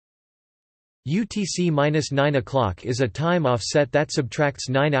UTC-9 o'clock is a time offset that subtracts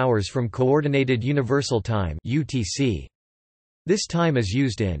 9 hours from Coordinated Universal Time (UTC). This time is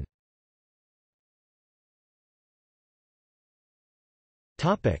used in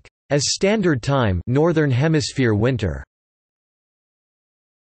as Standard Time Northern Hemisphere winter.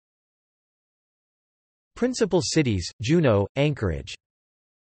 Principal cities: Juneau, Anchorage.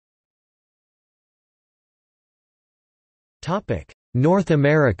 North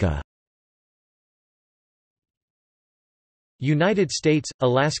America. United States,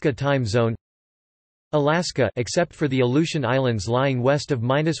 Alaska Time Zone. Alaska, except for the Aleutian Islands lying west of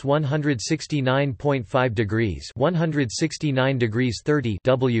 -169.5 degrees (169 degrees 30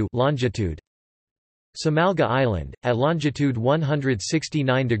 W) longitude. Somalga Island, at longitude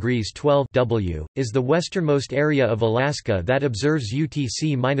 169 degrees 12 W, is the westernmost area of Alaska that observes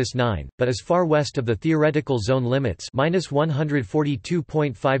UTC-9, but is far west of the theoretical zone limits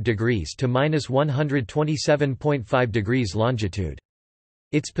 (-142.5 degrees to -127.5 degrees longitude).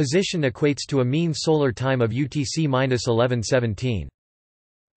 Its position equates to a mean solar time of UTC-1117.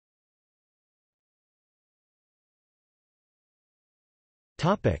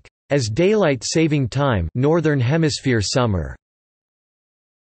 As daylight saving time Northern Hemisphere summer.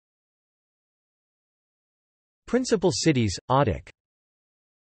 Principal cities: Adak.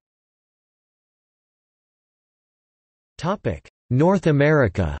 North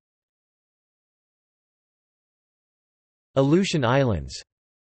America. Aleutian Islands.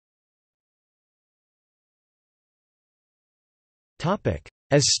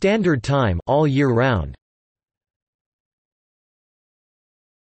 As Standard Time all year round.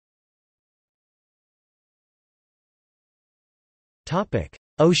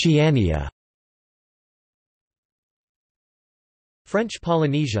 Oceania. French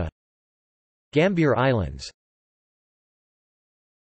Polynesia. Gambier Islands.